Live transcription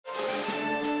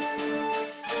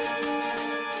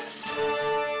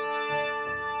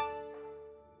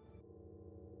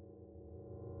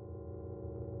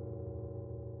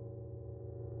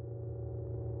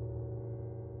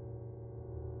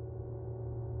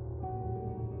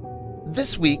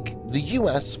This week, the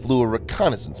U.S. flew a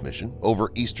reconnaissance mission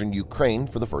over eastern Ukraine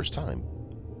for the first time.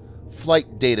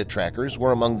 Flight data trackers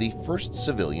were among the first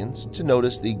civilians to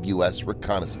notice the U.S.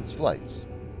 reconnaissance flights.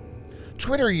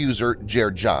 Twitter user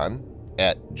Jerjon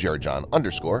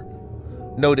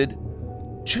 @Jerjon_, noted,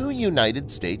 "Two United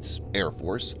States Air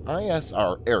Force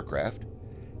ISR aircraft,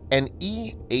 an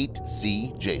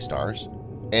E-8C JSTARS,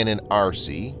 and an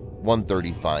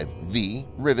RC-135V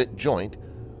Rivet Joint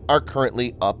are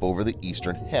currently up over the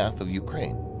eastern half of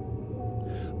Ukraine."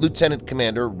 Lieutenant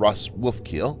Commander Russ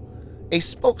Wolfkiel, a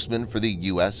spokesman for the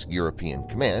U.S. European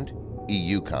Command,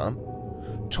 EUCOM,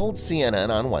 told CNN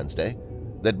on Wednesday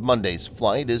that Monday's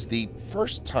flight is the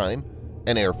first time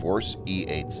an Air Force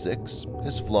E-8C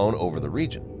has flown over the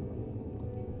region.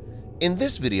 In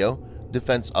this video,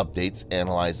 Defense Updates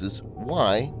analyzes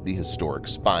why the historic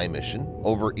spy mission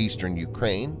over eastern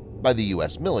Ukraine by the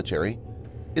U.S. military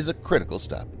is a critical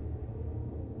step.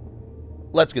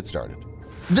 Let's get started.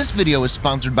 This video is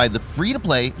sponsored by the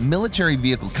free-to-play military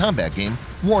vehicle combat game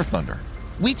War Thunder.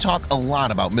 We talk a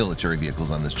lot about military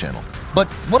vehicles on this channel, but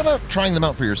what about trying them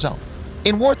out for yourself?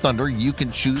 In War Thunder, you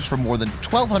can choose from more than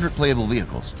 1,200 playable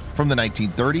vehicles from the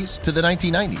 1930s to the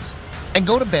 1990s and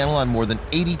go to battle on more than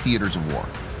 80 theaters of war.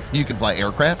 You can fly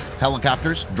aircraft,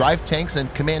 helicopters, drive tanks,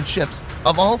 and command ships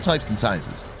of all types and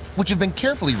sizes, which have been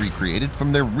carefully recreated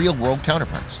from their real-world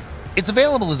counterparts. It's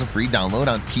available as a free download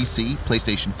on PC,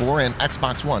 PlayStation 4, and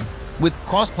Xbox One with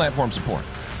cross-platform support.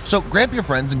 So grab your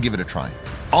friends and give it a try.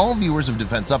 All viewers of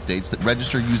Defense Updates that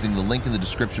register using the link in the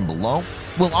description below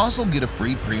will also get a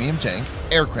free premium tank,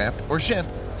 aircraft, or ship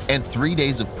and 3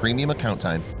 days of premium account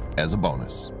time as a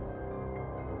bonus.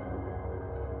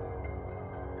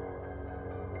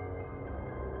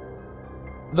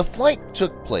 The flight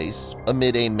took place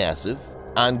amid a massive,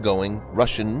 ongoing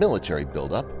Russian military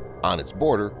buildup on its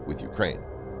border with Ukraine.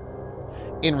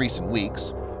 In recent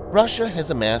weeks, Russia has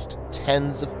amassed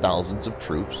tens of thousands of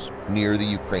troops near the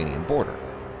Ukrainian border.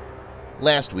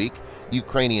 Last week,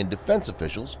 Ukrainian defense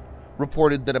officials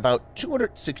reported that about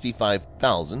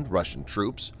 265,000 Russian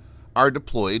troops are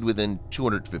deployed within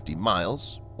 250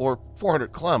 miles or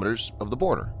 400 kilometers of the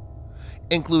border,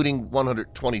 including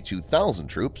 122,000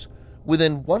 troops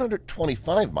within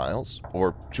 125 miles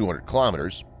or 200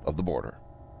 kilometers of the border.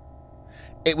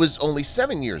 It was only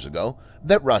 7 years ago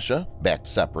that Russia backed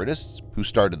separatists who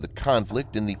started the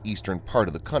conflict in the eastern part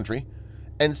of the country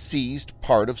and seized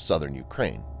part of southern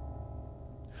Ukraine.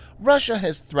 Russia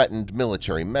has threatened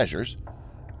military measures,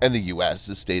 and the U.S.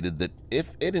 has stated that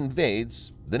if it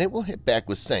invades, then it will hit back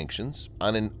with sanctions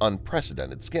on an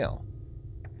unprecedented scale.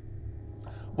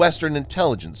 Western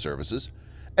intelligence services,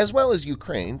 as well as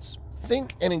Ukraine's,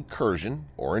 think an incursion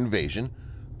or invasion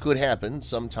could happen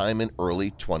sometime in early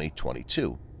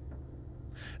 2022.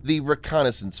 The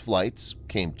reconnaissance flights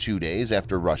came 2 days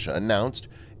after Russia announced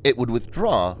it would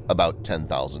withdraw about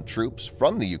 10,000 troops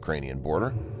from the Ukrainian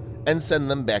border and send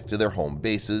them back to their home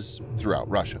bases throughout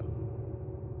Russia.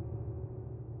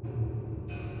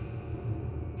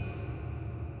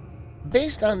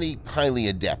 Based on the highly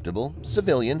adaptable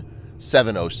civilian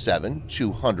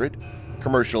 707-200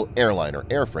 commercial airliner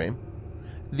airframe,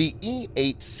 the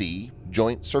E-8C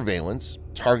Joint Surveillance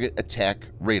Target Attack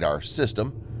Radar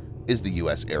System is the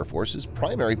U.S. Air Force's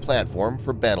primary platform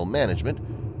for battle management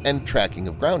and tracking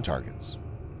of ground targets.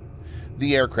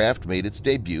 The aircraft made its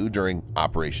debut during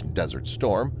Operation Desert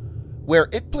Storm, where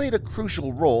it played a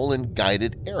crucial role in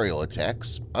guided aerial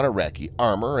attacks on Iraqi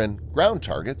armor and ground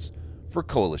targets for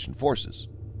coalition forces.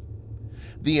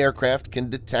 The aircraft can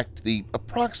detect the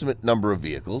approximate number of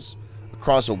vehicles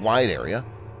across a wide area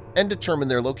and determine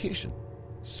their location,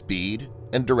 speed,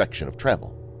 and direction of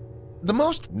travel. The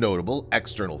most notable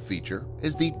external feature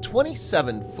is the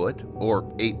 27-foot or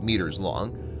 8 meters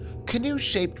long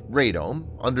canoe-shaped radome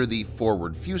under the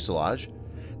forward fuselage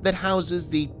that houses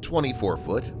the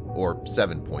 24-foot or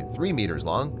 7.3 meters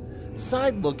long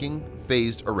side-looking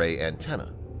phased array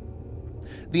antenna.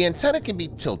 The antenna can be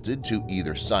tilted to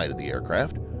either side of the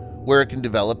aircraft, where it can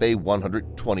develop a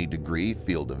 120-degree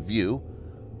field of view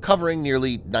covering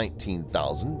nearly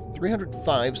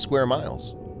 19,305 square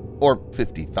miles, or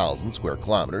 50,000 square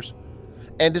kilometers,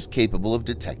 and is capable of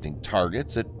detecting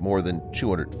targets at more than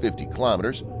 250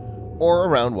 kilometers, or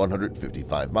around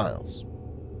 155 miles.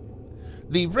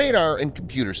 The radar and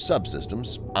computer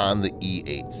subsystems on the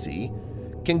E-8C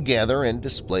can gather and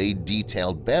display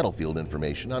detailed battlefield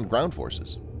information on ground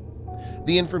forces.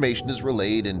 The information is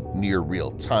relayed in near real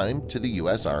time to the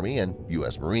U.S. Army and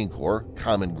U.S. Marine Corps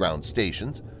Common Ground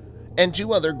Stations and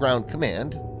to other ground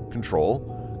command,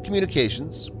 control,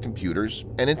 communications, computers,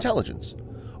 and intelligence,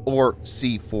 or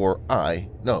C4I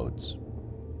nodes.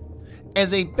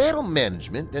 As a battle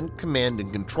management and command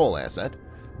and control asset,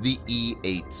 the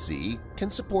E-8C can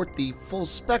support the full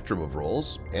spectrum of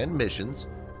roles and missions,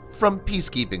 from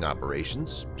peacekeeping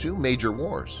operations to major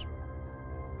wars.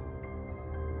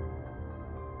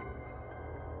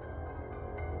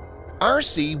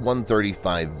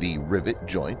 RC-135V Rivet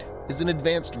Joint is an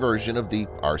advanced version of the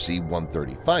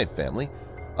RC-135 family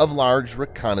of large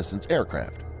reconnaissance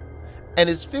aircraft and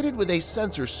is fitted with a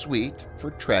sensor suite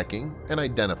for tracking and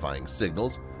identifying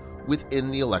signals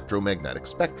within the electromagnetic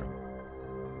spectrum.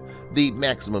 The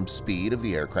maximum speed of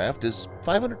the aircraft is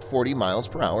 540 miles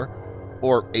per hour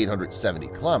or 870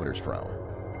 kilometers per hour.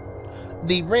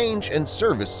 The range and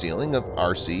service ceiling of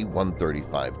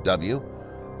RC-135W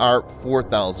are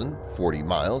 4,040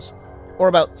 miles or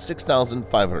about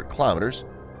 6,500 kilometers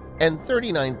and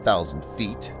 39,000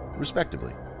 feet,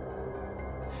 respectively.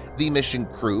 The mission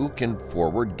crew can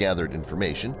forward gathered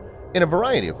information in a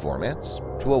variety of formats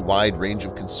to a wide range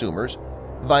of consumers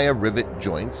via Rivet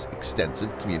Joint's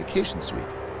extensive communication suite.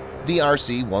 The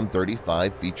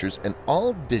RC-135 features an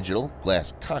all-digital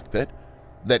glass cockpit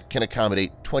that can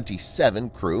accommodate 27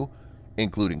 crew,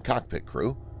 including cockpit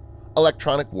crew,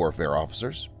 electronic warfare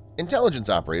officers, intelligence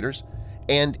operators,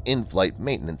 and in-flight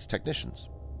maintenance technicians.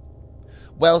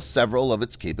 While several of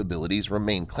its capabilities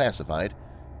remain classified,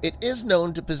 it is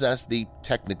known to possess the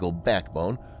technical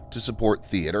backbone to support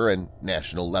theater and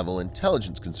national-level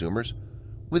intelligence consumers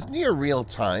with near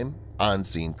real-time,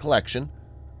 on-scene collection,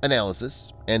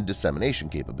 analysis, and dissemination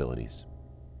capabilities.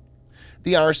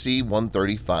 The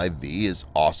RC-135V is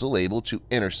also able to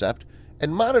intercept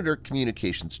and monitor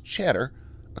communications chatter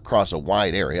across a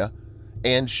wide area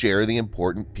and share the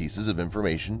important pieces of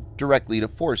information directly to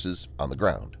forces on the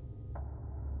ground.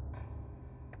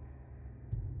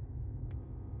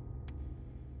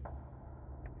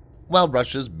 While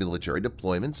Russia's military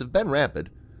deployments have been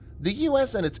rapid, the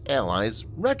U.S. and its allies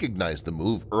recognized the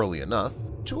move early enough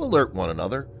to alert one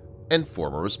another and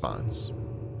form a response.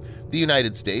 The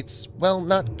United States, while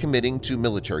not committing to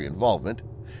military involvement,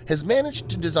 has managed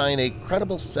to design a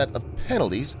credible set of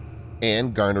penalties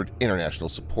and garnered international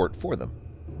support for them.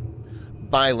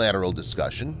 Bilateral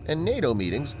discussion and NATO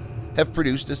meetings have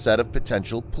produced a set of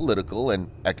potential political and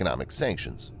economic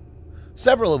sanctions,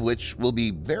 several of which will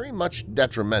be very much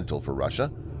detrimental for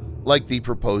Russia, like the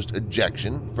proposed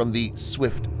ejection from the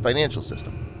SWIFT financial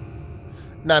system.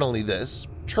 Not only this,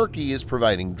 Turkey is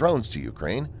providing drones to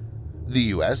Ukraine, the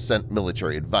U.S. sent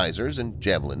military advisors and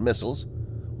Javelin missiles,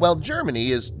 while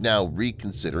Germany is now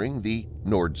reconsidering the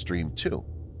Nord Stream 2.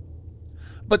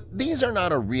 But these are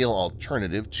not a real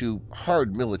alternative to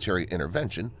hard military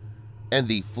intervention, and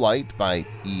the flight by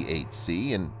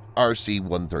E-8C and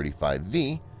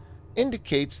RC-135V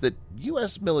indicates that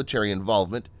U.S. military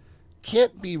involvement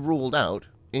can't be ruled out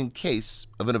in case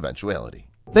of an eventuality.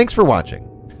 Thanks for watching.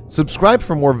 Subscribe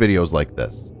for more videos like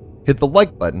this. Hit the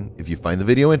like button if you find the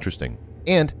video interesting,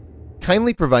 and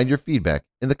kindly provide your feedback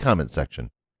in the comment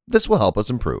section. This will help us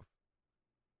improve.